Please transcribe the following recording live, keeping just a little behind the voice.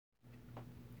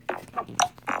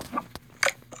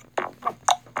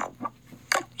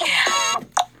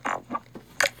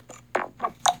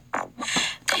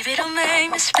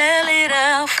make me spell it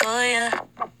out for you.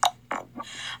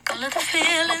 All of the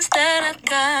feelings that I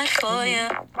got for you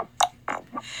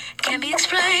can't be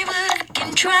explained, but I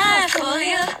can try for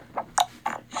you.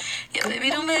 Yeah, baby,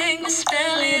 don't make me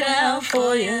spell it out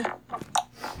for you.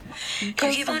 You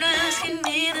keep on asking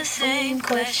me the same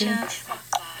questions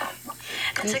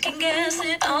and second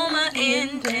guessing all my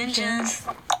intentions.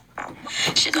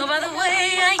 Should know by the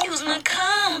way I use my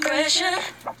compression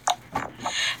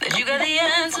that you got the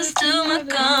answers to my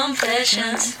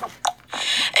confessions.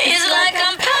 It's like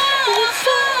I'm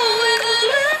powerful with a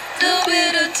little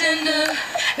bit of tender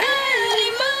and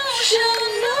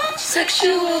emotional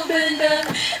sexual bender.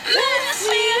 Mess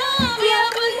me up, yeah,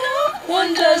 but no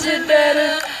one does it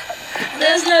better.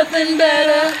 There's nothing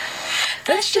better.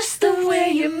 That's just the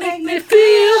way you make me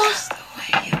feel.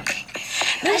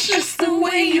 That's just the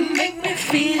way you make me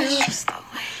feel.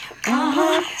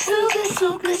 So good,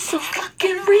 so good, so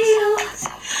fucking real. That's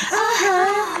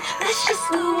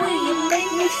just the way you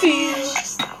make me feel.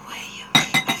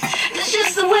 That's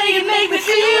just the way you make me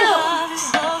feel.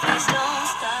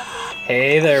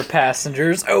 Hey there,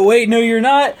 passengers. Oh wait, no you're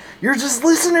not. You're just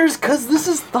listeners, cause this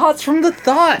is Thoughts from the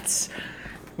Thoughts.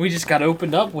 We just got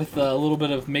opened up with a little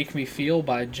bit of Make Me Feel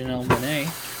by Janelle Monáe.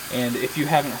 And if you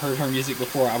haven't heard her music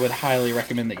before, I would highly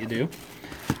recommend that you do.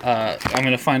 I'm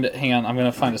gonna find it. Hang on, I'm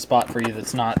gonna find a spot for you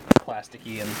that's not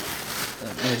plasticky and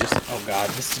let me just. Oh God,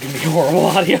 this is gonna be horrible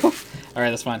audio. All right,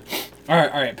 that's fine. All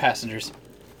right, passengers.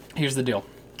 Here's the deal.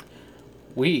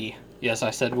 We, yes,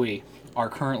 I said we, are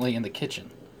currently in the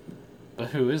kitchen. But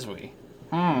who is we?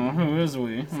 Who is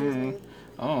we?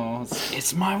 Oh,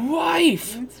 it's my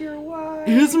wife! It's your wife!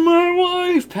 It's my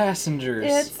wife, passengers!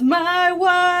 It's my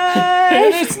wife!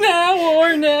 And it's now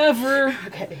or never!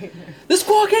 Okay. This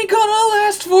guac ain't gonna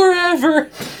last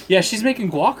forever! Yeah, she's making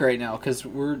guac right now, because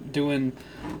we're doing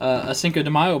a Cinco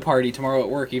de Mayo party tomorrow at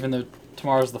work, even though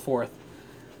tomorrow's the 4th.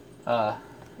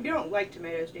 You don't like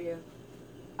tomatoes, do you?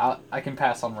 I can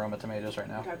pass on Roma tomatoes right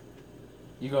now. Okay.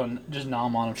 You go and just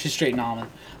nom on them. She's straight nomming.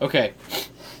 Okay.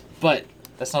 But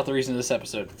that's not the reason of this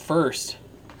episode. First,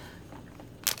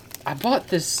 I bought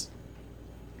this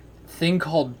thing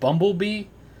called Bumblebee.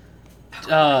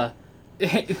 You're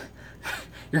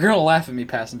gonna laugh at me,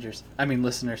 passengers. I mean,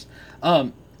 listeners.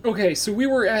 Okay, so we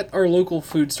were at our local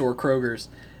food store, Kroger's,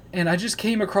 and I just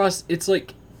came across, it's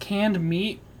like canned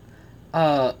meat,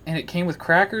 and it came with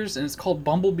crackers, and it's called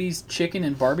Bumblebee's Chicken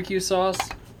and Barbecue Sauce.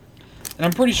 And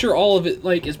I'm pretty sure all of it,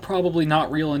 like, is probably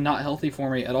not real and not healthy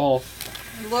for me at all.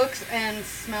 Looks and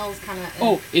smells kind of.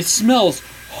 Oh, it smells.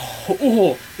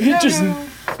 Oh,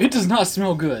 it does not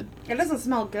smell good. It doesn't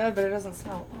smell good, but it doesn't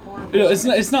smell horrible. You know,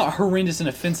 it's not horrendous and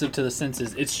offensive to the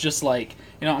senses. It's just like,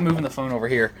 you know, I'm moving the phone over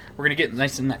here. We're gonna get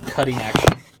nice in that cutting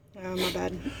action. Oh, my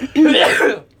bad.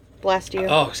 Blast you.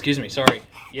 Oh, excuse me. Sorry.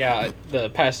 Yeah, the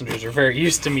passengers are very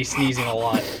used to me sneezing a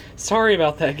lot. Sorry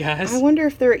about that, guys. I wonder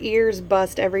if their ears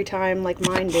bust every time like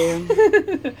mine do.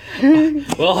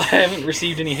 Well, I haven't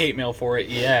received any hate mail for it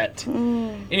yet.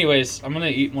 Anyways, I'm gonna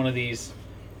eat one of these.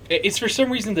 It's for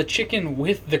some reason the chicken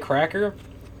with the cracker,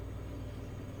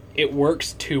 it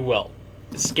works too well.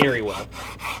 Scary well.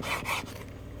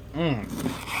 Oh,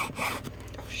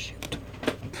 shoot.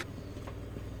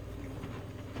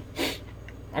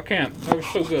 I can't. That was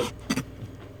so good.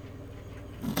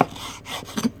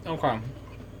 Okay.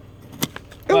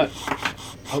 But,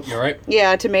 oh, you alright?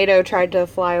 Yeah, a tomato tried to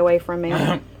fly away from me.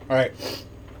 Alright.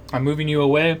 I'm moving you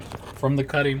away from the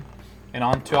cutting and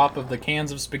on top of the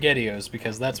cans of SpaghettiOs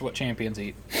because that's what champions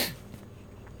eat.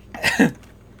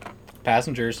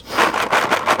 Passengers.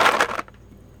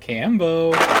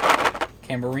 Cambo.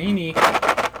 Camberini.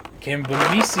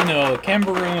 Cambonisino.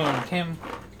 Camberoon.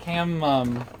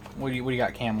 What do you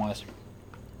got cam-wise?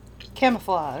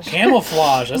 Camouflage.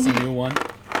 Camouflage, that's a new one.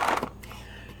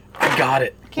 I got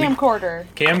it. Camcorder.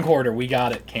 Camcorder, we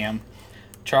got it, Cam.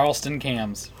 Charleston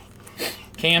cams.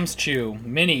 Cams chew.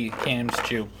 Mini cams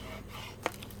chew.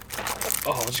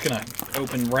 Oh, I'm just gonna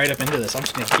open right up into this. I'm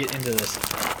just gonna get into this.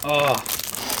 Oh,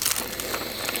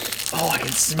 I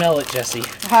can smell it, Jesse.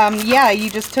 Yeah, you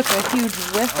just took a huge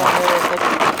whiff of it,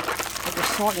 like you're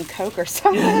snorting Coke or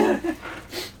something.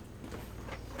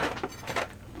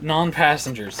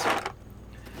 Non-passengers.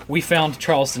 We found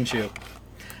Charleston chew.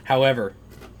 However,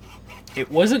 it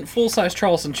wasn't full-size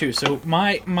Charleston chew, so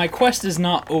my quest is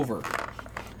not over.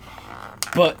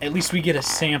 But at least we get a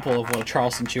sample of what a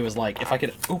Charleston chew is like. If I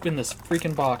could open this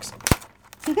freaking box.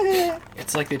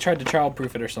 It's like they tried to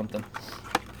childproof it or something.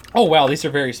 Oh wow, these are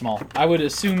very small. I would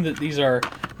assume that these are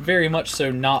very much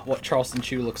so not what Charleston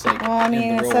chew looks like. Well, I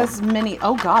mean, it says mini.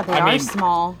 Oh god, they are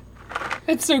small.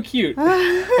 It's so cute.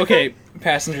 Okay,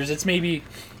 passengers, it's maybe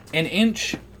an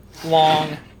inch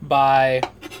long by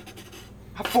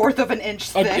A fourth of an inch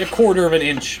a thick. quarter of an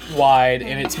inch wide,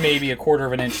 and it's maybe a quarter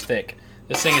of an inch thick.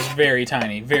 This thing is very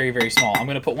tiny, very, very small. I'm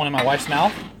gonna put one in my wife's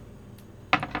mouth.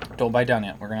 Don't bite down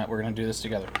yet. We're gonna do this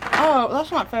together. Oh,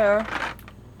 that's not fair.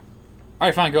 All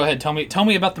right, fine. Go ahead. Tell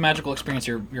me about the magical experience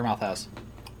your mouth has.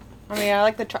 I mean, I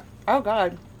like the. Oh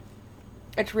God,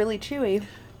 it's really chewy.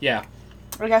 Yeah.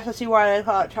 I guess I see why they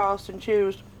call it Charleston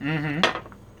chews. Mm-hmm.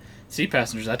 See,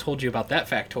 passengers, I told you about that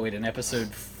factoid in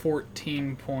episode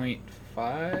 14.5?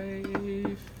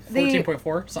 14.4?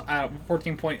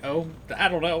 14.0? I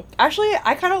don't know. Actually,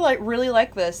 I kind of really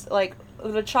like this. Like,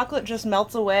 the chocolate just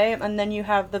melts away, and then you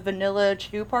have the vanilla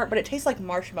chew part, but it tastes like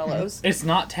marshmallows. It's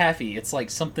not taffy. It's like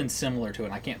something similar to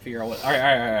it. I can't figure out what... All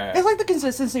right. It's like the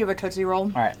consistency of a Tootsie Roll. All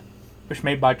right. It's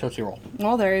made by Tootsie Roll.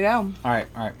 Well, there you go. All right.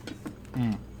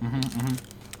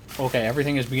 Okay,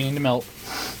 everything is beginning to melt.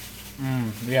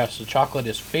 Yes, the chocolate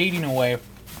is fading away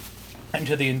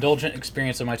into the indulgent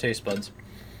experience of my taste buds.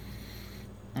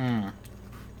 Oh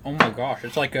my gosh,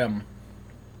 it's like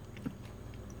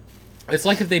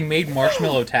if they made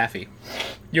marshmallow taffy.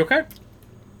 You okay?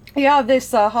 Yeah,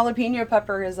 this jalapeno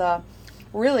pepper is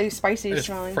really spicy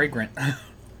smelling. It's fragrant. I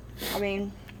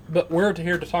mean... But we're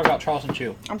here to talk about Charleston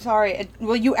Chew. I'm sorry.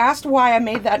 Well, you asked why I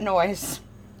made that noise.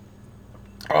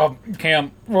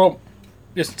 Cam, well,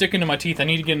 it's sticking to my teeth. I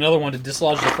need to get another one to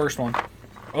dislodge the first one.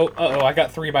 Oh, uh-oh, I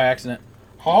got 3 by accident.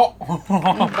 Oh.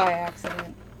 By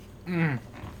accident.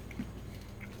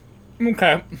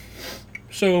 Okay.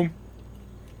 So,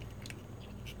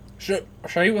 should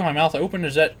I eat with my mouth open?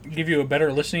 Does that give you a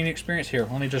better listening experience? Here,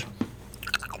 let me just...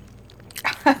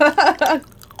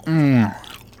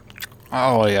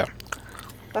 Oh, yeah.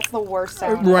 That's the worst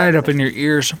sound. Right up in your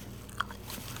ears.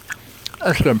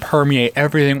 That's going to permeate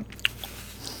everything.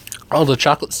 All the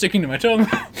chocolate sticking to my tongue.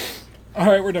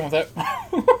 Alright, we're done with that.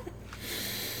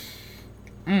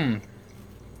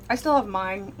 I still have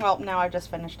mine. Well, now I just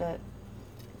finished it.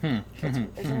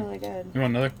 It's really good. You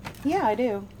want another? Yeah, I do.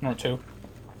 You want 2?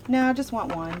 No, I just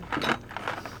want one.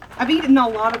 I've eaten a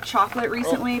lot of chocolate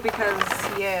recently because,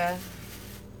 yeah.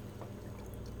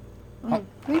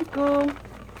 Thank you. Alright,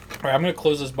 I'm going to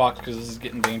close this box because this is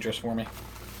getting dangerous for me.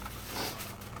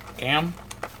 Cam?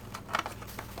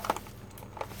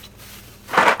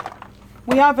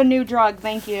 We have a new drug,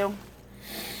 thank you.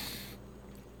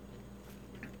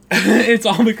 It's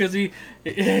all because he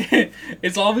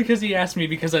asked me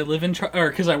because I live in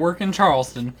because I work in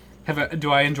Charleston.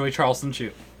 Do I enjoy Charleston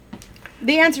Chew?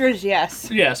 The answer is yes.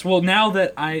 Yes. Well, now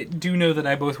that I do know that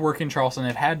I both work in Charleston,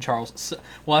 I've had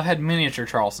I've had miniature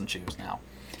Charleston Chews now.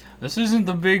 This isn't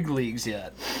the big leagues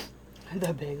yet.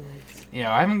 The big leagues.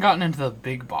 Yeah, I haven't gotten into the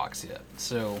big box yet,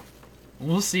 so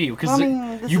we'll see. Because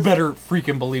you better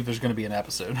freaking believe there's going to be an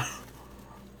episode.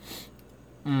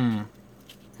 I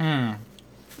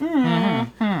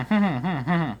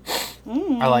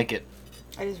like it.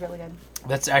 It is really good.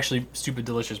 That's actually stupid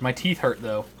delicious. My teeth hurt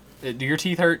though. Do your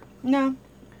teeth hurt? No.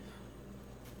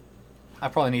 I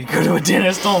probably need to go to a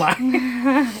dentist, don't I?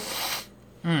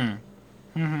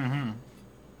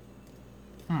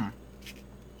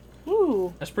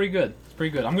 Ooh. That's pretty good. It's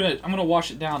pretty good. I'm gonna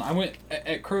wash it down. I went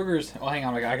at Kroger's. Oh, hang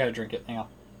on. I gotta drink it. Hang on.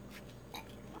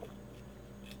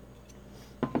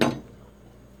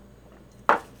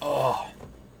 Oh,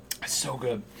 it's so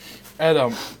good. At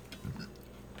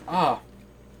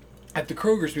the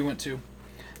Kroger's we went to,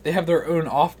 they have their own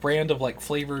off-brand of like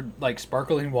flavored like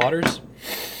sparkling waters.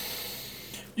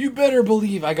 You better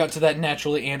believe I got to that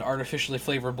naturally and artificially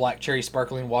flavored black cherry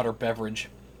sparkling water beverage.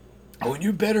 Oh, and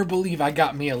you better believe I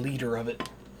got me a liter of it.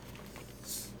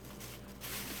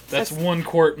 That's 1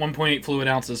 quart, 1.8 fluid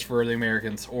ounces for the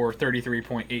Americans, or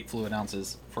 33.8 fluid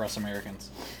ounces for us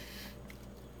Americans.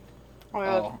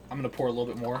 Oh, I'm going to pour a little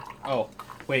bit more. Oh,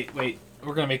 wait. We're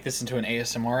going to make this into an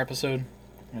ASMR episode.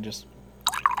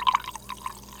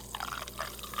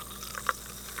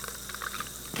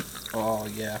 Oh,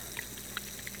 yeah.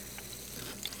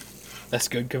 That's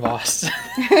good, Kvass.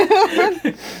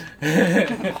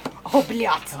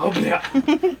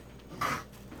 Obliat.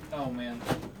 Oh, man.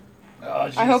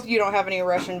 Oh, I hope you don't have any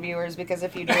Russian viewers, because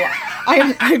if you do,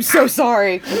 I'm so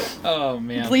sorry. Oh,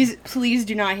 man. Please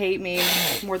do not hate me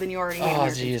more than you already hate me. Oh,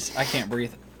 jeez. I can't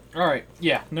breathe. All right.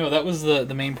 Yeah. No, that was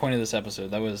the main point of this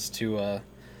episode. That was to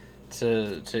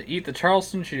eat the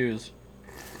Charleston Chews.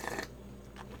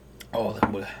 Oh,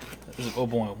 oh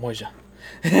boy, moja.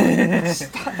 That's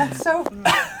so...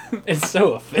 It's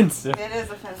so offensive. It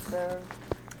is offensive.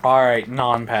 All right,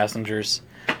 non-passengers.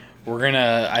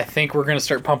 I think we're gonna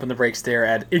start pumping the brakes there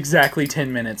at exactly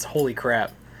 10 minutes. Holy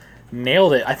crap.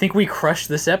 Nailed it. I think we crushed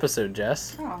this episode,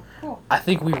 Jess. Oh, cool. I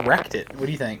think we wrecked it. What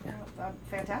do you think? I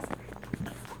fantastic.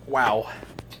 Wow.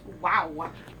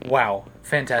 Wow. Wow.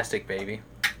 Fantastic, baby.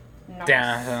 Nice.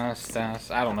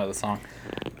 I don't know the song.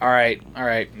 All right,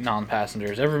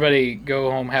 non-passengers. Everybody go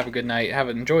home, have a good night,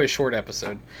 enjoy a short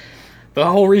episode. The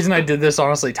whole reason I did this,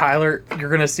 honestly, Tyler, you're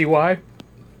going to see why.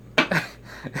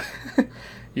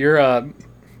 You'll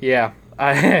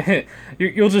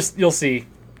see.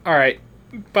 All right.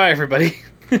 Bye, everybody.